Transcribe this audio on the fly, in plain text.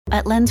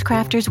At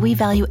LensCrafters, we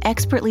value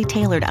expertly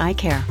tailored eye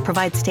care,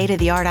 provide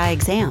state-of-the-art eye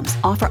exams,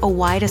 offer a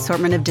wide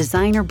assortment of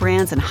designer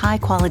brands and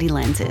high-quality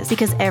lenses.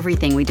 Because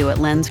everything we do at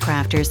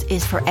LensCrafters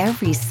is for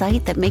every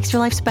sight that makes your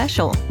life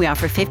special. We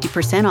offer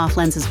 50% off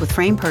lenses with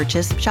frame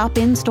purchase. Shop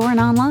in-store and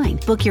online.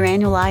 Book your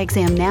annual eye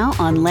exam now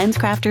on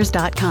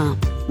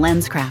LensCrafters.com.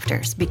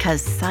 LensCrafters,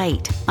 because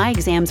sight. Eye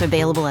exams are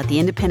available at the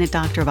independent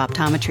doctor of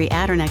optometry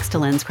at or next to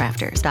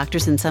LensCrafters.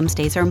 Doctors in some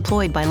states are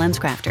employed by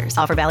LensCrafters.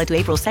 Offer valid to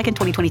April 2nd,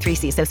 2023.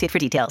 See associate for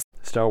details.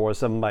 Star Wars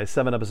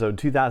 7x7 episode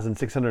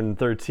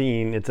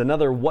 2613. It's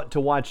another What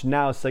to Watch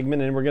Now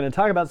segment, and we're going to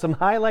talk about some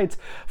highlights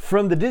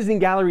from the Disney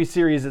Gallery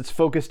series that's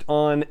focused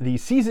on the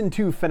season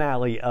 2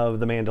 finale of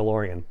The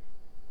Mandalorian.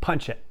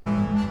 Punch it.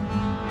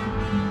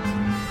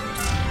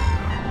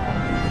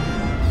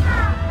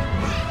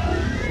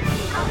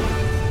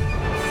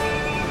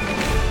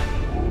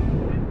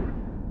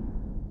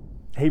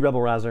 Hey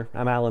Rebel Rouser,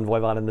 I'm Alan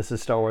Voivod, and this is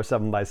Star Wars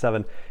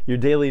 7x7, your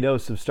daily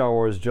dose of Star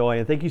Wars joy,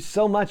 and thank you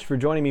so much for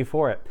joining me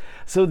for it.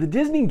 So the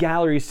Disney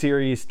Gallery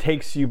series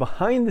takes you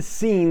behind the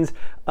scenes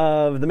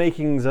of the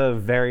makings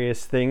of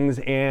various things,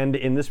 and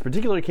in this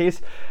particular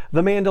case,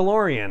 The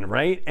Mandalorian,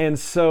 right? And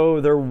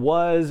so there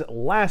was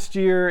last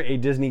year a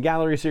Disney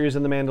Gallery series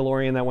in The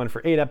Mandalorian that went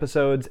for 8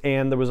 episodes,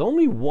 and there was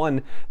only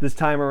one this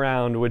time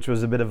around, which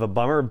was a bit of a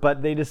bummer,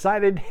 but they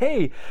decided,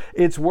 hey,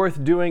 it's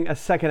worth doing a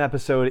second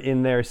episode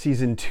in their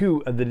season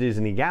 2 of the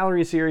Disney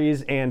Gallery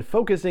series and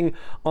focusing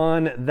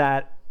on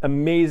that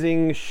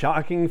amazing,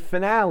 shocking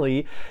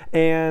finale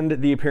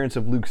and the appearance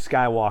of Luke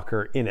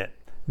Skywalker in it.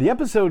 The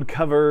episode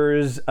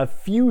covers a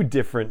few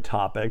different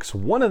topics,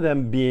 one of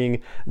them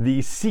being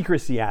the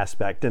secrecy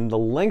aspect and the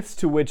lengths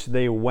to which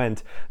they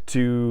went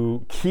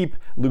to keep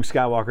Luke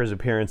Skywalker's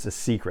appearance a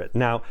secret.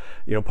 Now,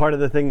 part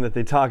of the thing that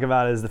they talk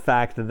about is the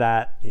fact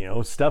that,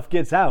 stuff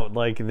gets out.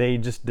 Like, they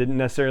just didn't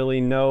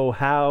necessarily know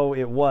how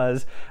it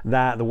was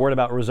that the word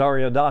about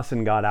Rosario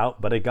Dawson got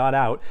out, but it got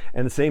out.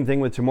 And the same thing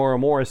with Temuera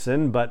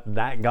Morrison, but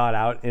that got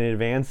out in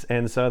advance.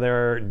 And so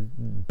they're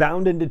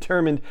bound and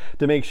determined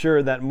to make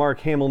sure that Mark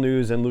Hamill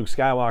news and Luke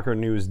Skywalker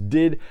news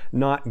did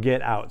not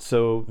get out.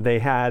 So they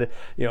had,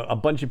 a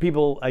bunch of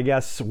people, I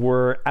guess,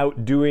 were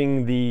out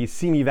doing the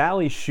Simi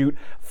Valley shoot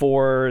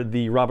for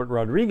the Robert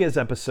Rodriguez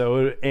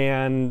episode,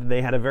 and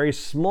they had a very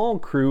small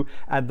crew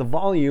at the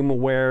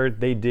Volume where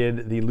they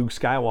did the Luke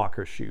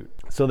Skywalker shoot.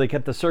 So they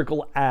kept the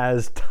circle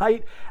as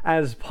tight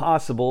as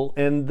possible,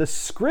 and the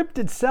script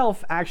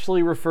itself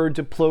actually referred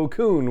to Plo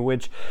Koon,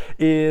 which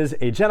is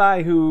a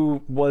Jedi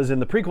who was in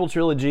the prequel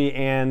trilogy,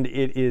 and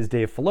it is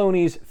Dave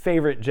Filoni's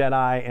favorite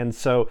Jedi, and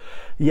so,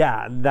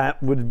 yeah,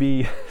 that would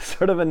be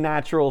sort of a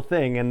natural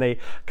thing, and they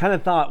kind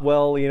of thought,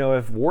 well,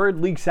 if word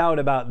leaks out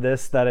about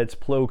this, that it's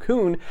Plo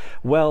Koon,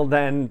 well,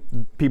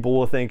 then people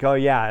will think, oh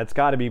yeah, it's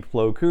got to be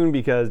Plo Koon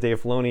because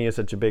Dave Filoni is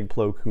such a big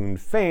Plo Koon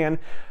fan.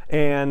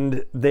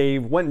 And they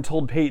went and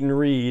told Peyton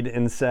Reed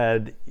and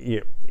said,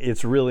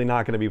 it's really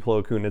not going to be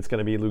Plo Koon, it's going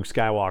to be Luke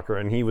Skywalker.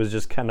 And he was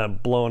just kind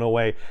of blown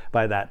away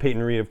by that.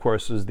 Peyton Reed, of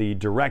course, was the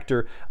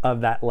director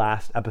of that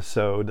last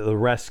episode, The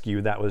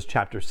Rescue. That was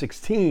chapter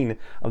 16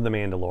 of The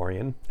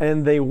Mandalorian.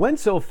 And they went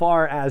so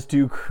far as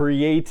to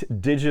create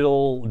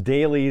digital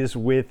dailies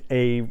with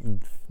a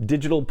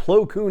digital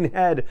Plo Koon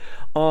head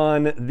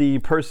on the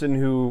person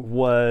who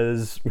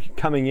was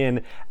coming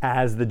in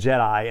as the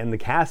Jedi, and the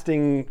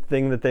casting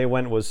thing that they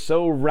went was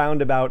so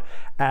roundabout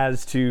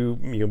as to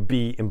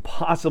be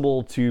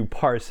impossible to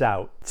parse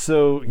out.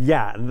 So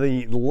yeah,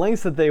 the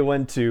lengths that they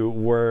went to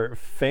were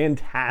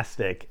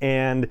fantastic,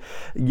 and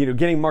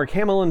getting Mark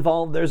Hamill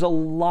involved, there's a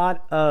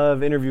lot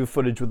of interview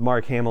footage with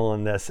Mark Hamill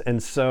in this,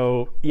 and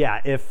so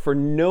yeah, if for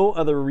no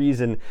other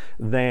reason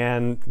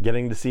than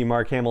getting to see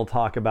Mark Hamill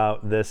talk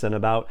about this and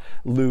about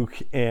Luke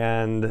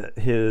and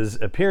his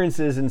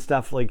appearances and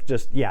stuff,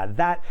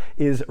 that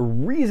is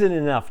reason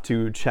enough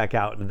to check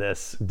out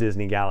this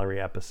Disney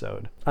Gallery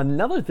episode.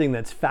 Another thing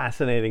that's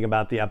fascinating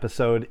about the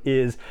episode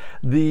is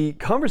the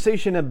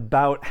conversation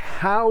about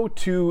how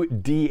to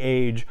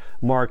de-age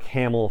Mark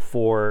Hamill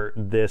for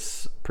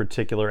this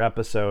particular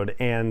episode,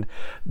 and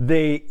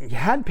they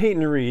had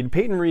Peyton Reed.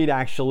 Peyton Reed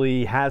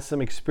actually has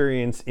some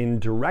experience in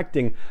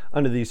directing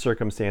under these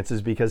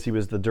circumstances because he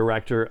was the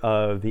director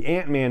of the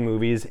Ant-Man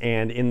movies,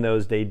 and in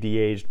those they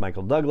de-aged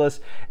Michael Douglas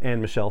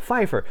and Michelle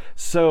Pfeiffer.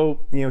 So,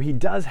 he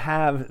does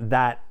have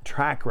that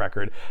track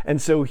record, and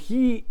so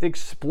he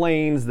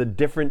explains the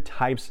different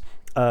types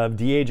of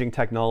de-aging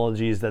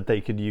technologies that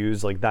they could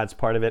use. Like, that's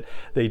part of it.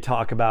 They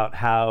talk about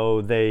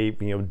how they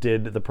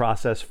did the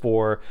process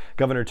for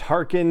Governor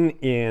Tarkin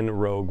in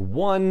Rogue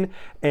One,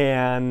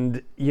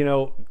 and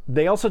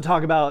they also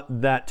talk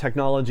about that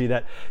technology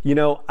that,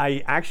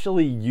 I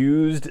actually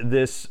used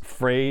this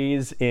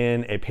phrase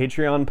in a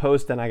Patreon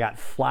post and I got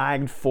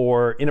flagged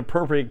for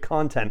inappropriate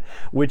content,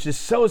 which is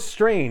so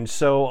strange.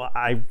 So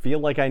I feel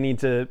like I need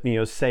to,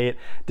 say it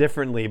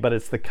differently, but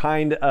it's the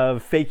kind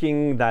of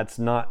faking that's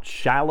not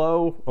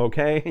shallow,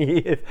 okay?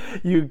 If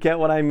you get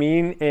what I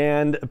mean.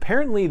 And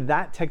apparently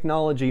that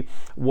technology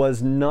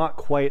was not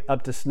quite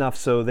up to snuff.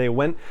 So they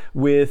went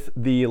with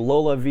the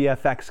Lola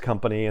VFX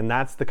company, and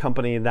that's the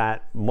company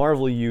that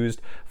Marvel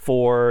used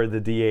for the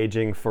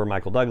de-aging for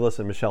Michael Douglas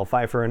and Michelle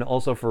Pfeiffer, and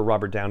also for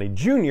Robert Downey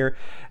Jr.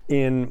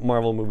 in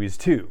Marvel movies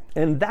too.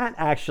 And that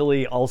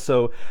actually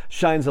also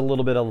shines a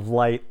little bit of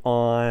light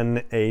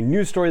on a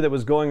news story that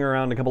was going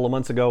around a couple of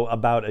months ago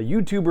about a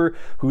YouTuber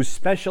who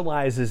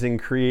specializes in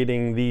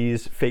creating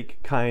these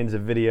fake kinds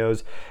of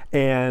videos.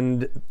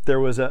 And there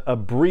was a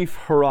brief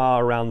hurrah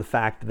around the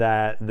fact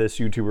that this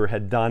YouTuber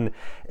had done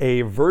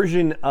a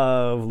version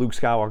of Luke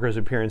Skywalker's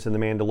appearance in The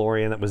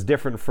Mandalorian that was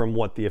different from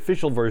what the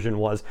official version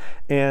was.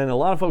 And a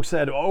lot of folks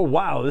said, oh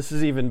wow, this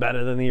is even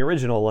better than the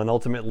original. And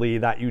ultimately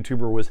that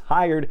YouTuber was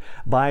hired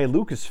by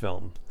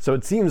Lucasfilm. So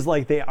it seems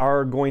like they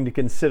are going to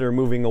consider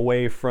moving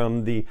away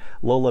from the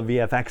Lola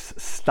VFX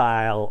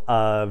style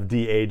of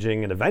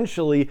de-aging and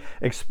eventually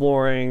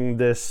exploring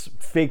this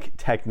fake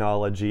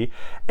technology.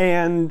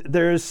 And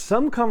there's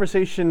some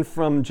conversation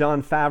from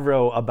Jon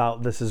Favreau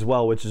about this as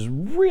well, which is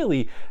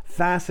really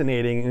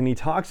fascinating. And he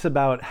talks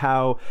about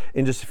how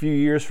in just a few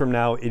years from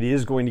now, it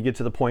is going to get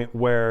to the point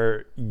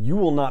where you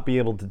will not be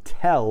able to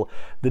tell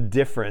the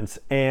difference,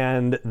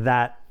 and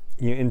that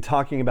in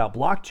talking about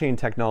blockchain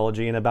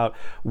technology and about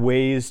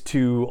ways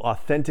to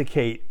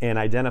authenticate and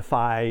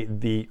identify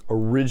the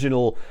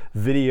original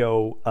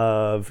video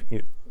of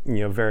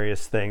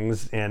various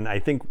things. And I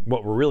think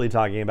what we're really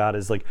talking about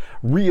is like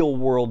real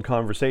world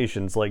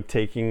conversations, like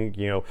taking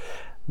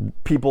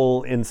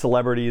people in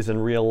celebrities in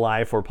real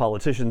life or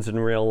politicians in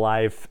real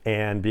life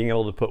and being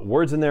able to put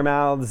words in their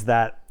mouths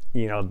that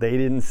they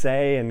didn't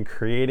say, and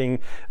creating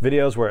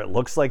videos where it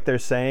looks like they're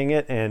saying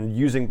it, and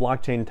using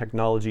blockchain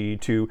technology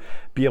to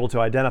be able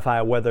to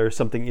identify whether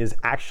something is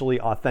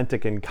actually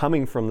authentic and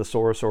coming from the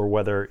source or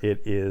whether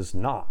it is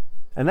not.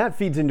 And that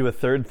feeds into a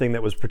third thing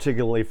that was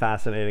particularly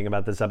fascinating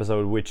about this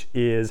episode, which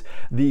is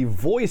the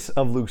voice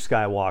of Luke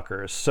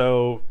Skywalker.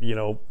 So,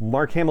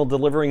 Mark Hamill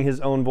delivering his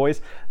own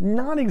voice?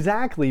 Not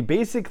exactly.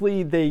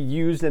 Basically, they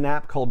used an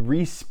app called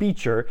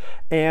Respeecher,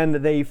 and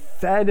they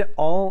fed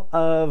all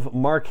of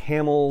Mark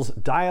Hamill's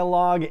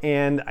dialogue,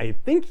 and I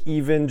think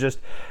even just,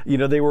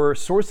 they were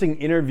sourcing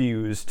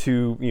interviews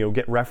to,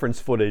 get reference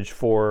footage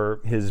for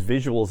his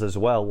visuals as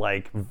well,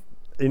 like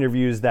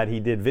interviews that he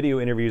did, video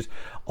interviews,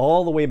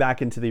 all the way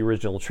back into the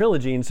original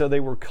trilogy. And so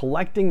they were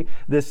collecting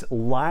this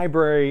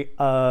library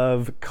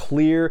of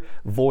clear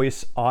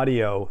voice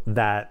audio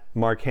that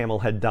Mark Hamill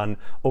had done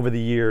over the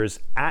years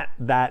at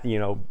that,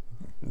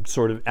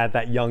 sort of at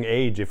that young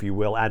age, if you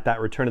will, at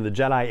that Return of the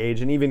Jedi age,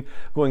 and even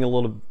going a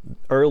little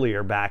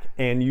earlier back,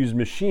 and use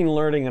machine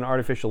learning and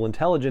artificial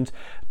intelligence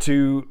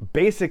to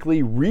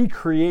basically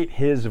recreate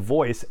his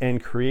voice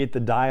and create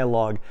the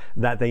dialogue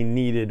that they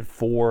needed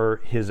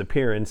for his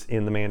appearance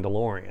in The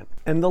Mandalorian.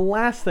 And the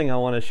last thing I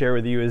want to share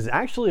with you is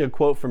actually a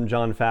quote from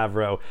Jon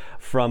Favreau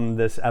from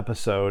this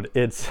episode.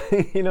 It's,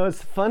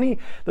 it's funny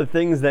the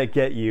things that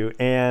get you.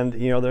 And,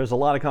 there's a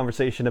lot of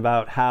conversation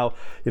about how,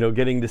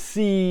 getting to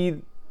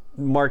see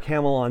Mark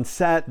Hamill on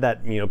set,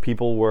 that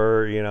people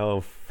were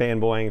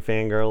fanboying,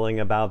 fangirling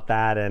about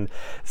that, and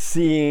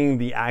seeing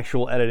the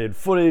actual edited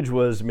footage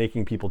was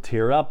making people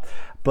tear up.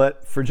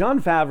 But for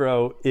Jon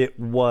Favreau, it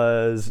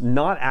was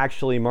not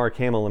actually Mark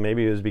Hamill, and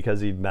maybe it was because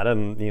he'd met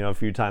him a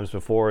few times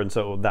before, and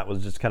so that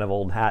was just kind of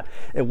old hat.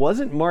 It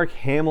wasn't Mark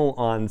Hamill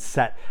on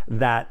set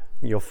that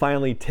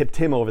finally tipped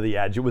him over the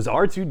edge. It was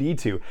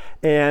R2-D2.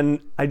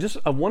 And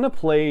I want to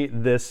play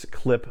this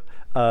clip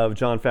of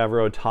Jon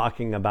Favreau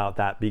talking about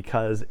that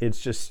because it's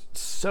just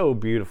so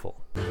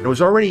beautiful. It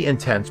was already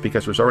intense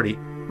because it was already,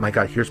 my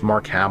God, here's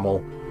Mark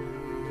Hamill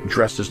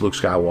dressed as Luke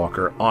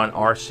Skywalker on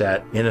our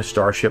set in a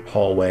starship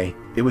hallway.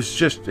 It was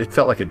just, it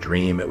felt like a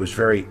dream. It was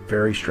very,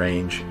 very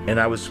strange. And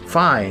I was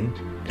fine.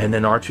 And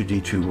then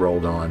R2-D2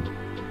 rolled on.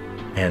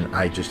 And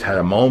I just had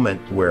a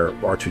moment where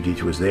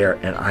R2-D2 was there,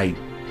 and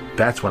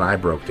that's when I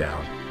broke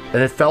down.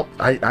 And it felt,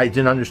 I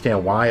didn't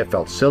understand why. It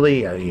felt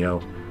silly,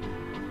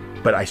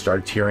 but I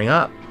started tearing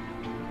up.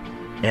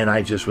 And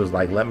I just was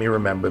like, let me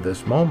remember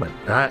this moment.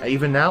 And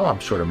even now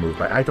I'm sort of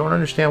moved. I don't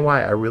understand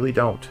why. I really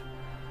don't.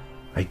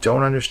 I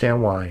don't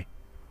understand why.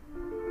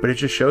 But it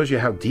just shows you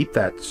how deep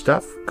that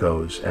stuff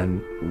goes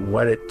and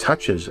what it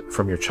touches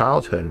from your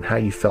childhood and how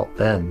you felt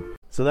then.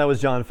 So that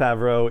was Jon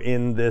Favreau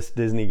in this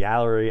Disney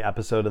Gallery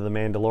episode of The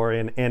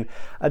Mandalorian. And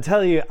I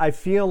tell you, I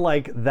feel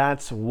like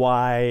that's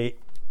why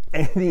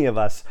any of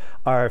us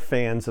are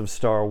fans of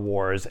Star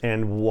Wars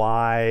and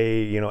why,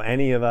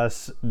 any of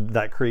us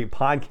that create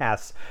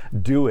podcasts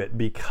do it,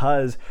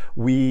 because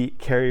we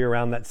carry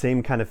around that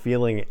same kind of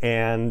feeling.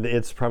 And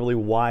it's probably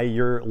why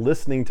you're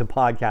listening to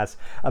podcasts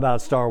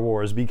about Star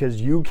Wars,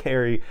 because you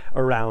carry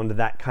around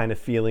that kind of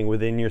feeling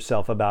within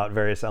yourself about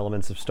various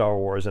elements of Star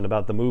Wars and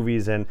about the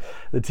movies and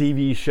the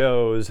TV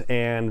shows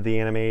and the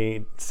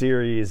anime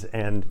series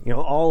and,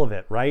 all of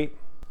it, right?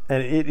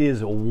 And it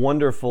is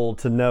wonderful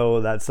to know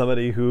that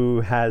somebody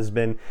who has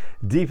been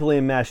deeply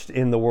enmeshed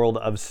in the world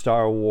of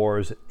Star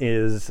Wars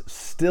is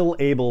still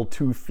able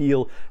to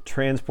feel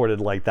transported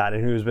like that,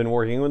 and who's been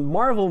working with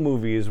Marvel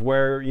movies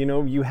where,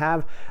 you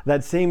have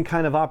that same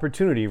kind of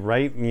opportunity,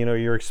 right?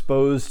 You're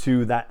exposed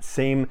to that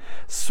same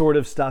sort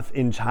of stuff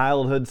in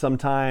childhood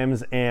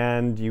sometimes,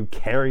 and you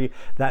carry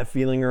that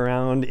feeling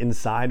around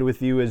inside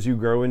with you as you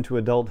grow into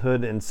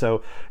adulthood. And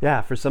so,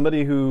 yeah, for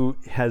somebody who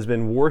has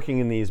been working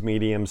in these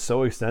mediums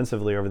so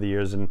extensively over the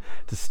years, and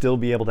to still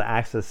be able to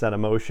access that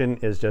emotion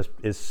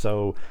is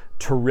so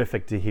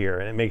terrific to hear,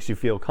 and it makes you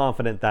feel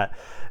confident that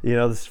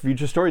this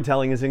future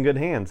storytelling is in good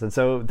hands. And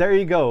so there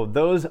you go.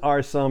 Those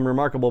are some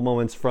remarkable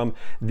moments from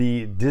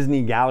the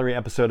Disney Gallery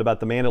episode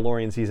about the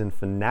Mandalorian season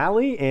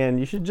finale, and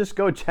you should just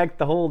go check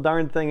the whole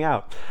darn thing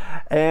out.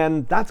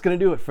 And that's going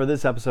to do it for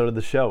this episode of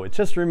the show. It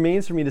just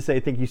remains for me to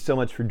say thank you so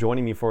much for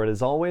joining me for it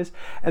as always,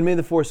 and may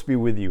the Force be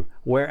with you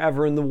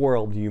wherever in the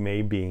world you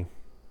may be.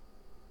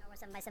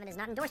 7x7 is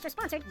not endorsed or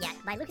sponsored yet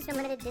by Lucasfilm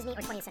Limited, Disney,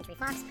 or 20th Century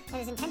Fox,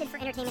 and is intended for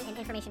entertainment and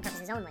information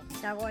purposes only.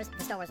 Star Wars,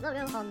 the Star Wars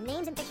logo, all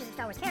names and pictures of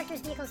Star Wars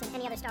characters, vehicles, and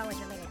any other Star Wars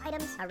related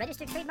items are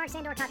registered trademarks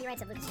and/or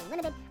copyrights of Lucasfilm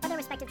Limited, or their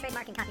respective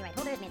trademark and copyright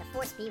holders. May the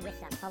Force be with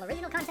them. All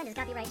original content is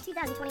copyright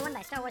 2021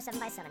 by Star Wars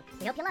 7x7.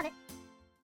 We hope you love it.